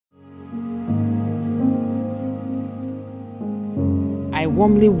I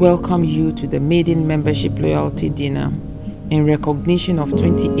warmly welcome you to the Maiden Membership Loyalty Dinner in recognition of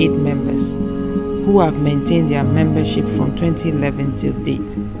 28 members who have maintained their membership from 2011 till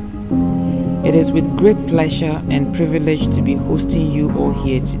date. It is with great pleasure and privilege to be hosting you all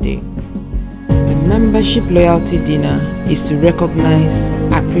here today. The Membership Loyalty Dinner is to recognize,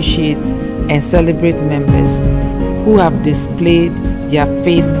 appreciate, and celebrate members who have displayed their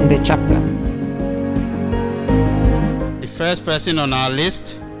faith in the chapter. The first person on our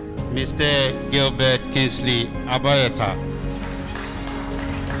list, Mr. Gilbert Kingsley Abayeta.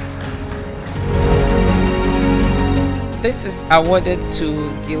 This is awarded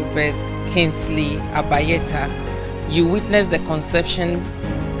to Gilbert Kingsley Abayeta. You witnessed the conception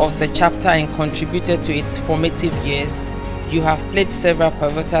of the chapter and contributed to its formative years. You have played several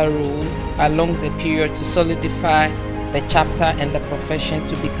pivotal roles along the period to solidify the chapter and the profession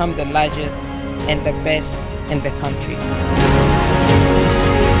to become the largest and the best in the country.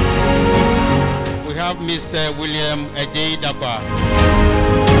 We have Mr. William Ejeidaba.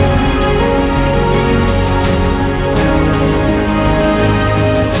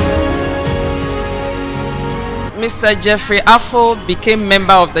 Mr. Jeffrey Affle became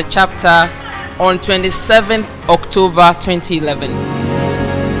member of the chapter on 27th October 2011.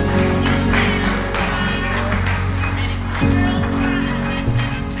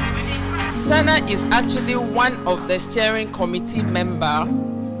 Sana is actually one of the steering committee members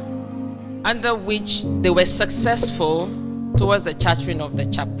under which they were successful towards the chartering of the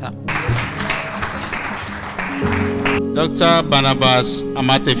chapter. Dr. Barnabas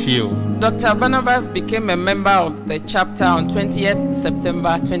Amatefio. Dr. Barnabas became a member of the chapter on 20th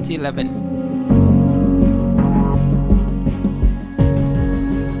September 2011.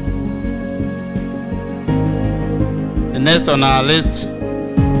 The next on our list,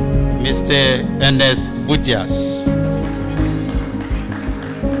 Mr. Ernest Butias.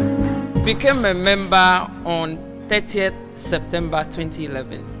 Became a member on 30th September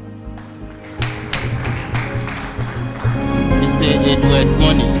 2011. Mr. Edward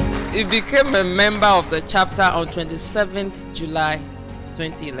Money. He became a member of the chapter on 27th July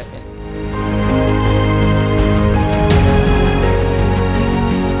 2011.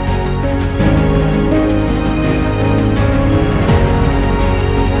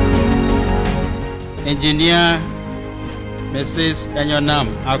 Engineer Mrs. Enyonam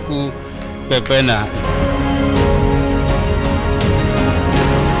Aku Pepena.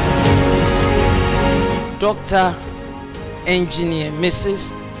 Dr. Engineer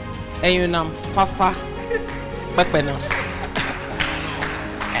Mrs. Enyonam Fafa Pepena.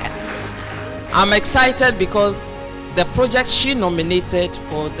 I'm excited because the project she nominated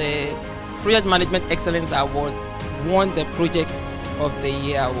for the Project Management Excellence Awards won the Project of the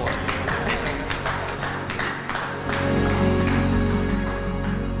Year award.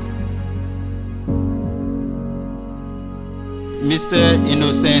 Mr.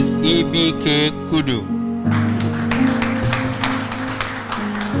 Innocent E.B.K. Kudu.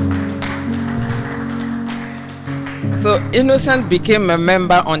 So Innocent became a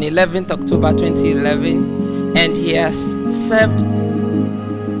member on 11th October 2011 and he has served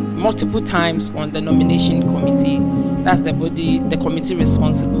multiple times on the nomination committee. That's the body, the committee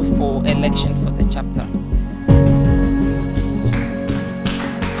responsible for election for the chapter.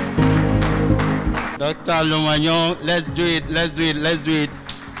 Dr. Lomagnon, let's do it.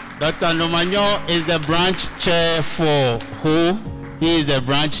 Dr. Lomagnon is the branch chair for who? He is the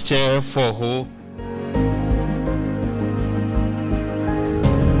branch chair for who?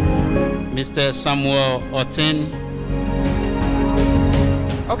 Mr. Samuel Otin.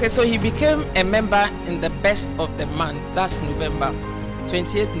 Okay, so he became a member in the best of the months. That's November,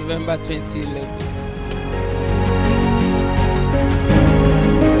 28th November 2011.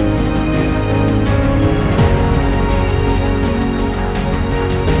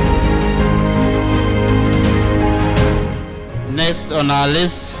 Next on our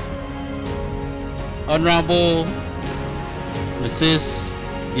list, Honorable Mrs.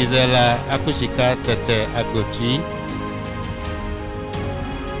 Gisela Akushika Tete Agochi.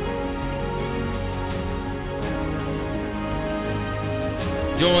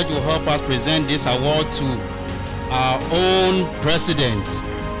 George will help us present this award to our own president,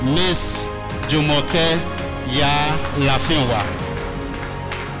 Miss Jumoke Ya Lafinwa.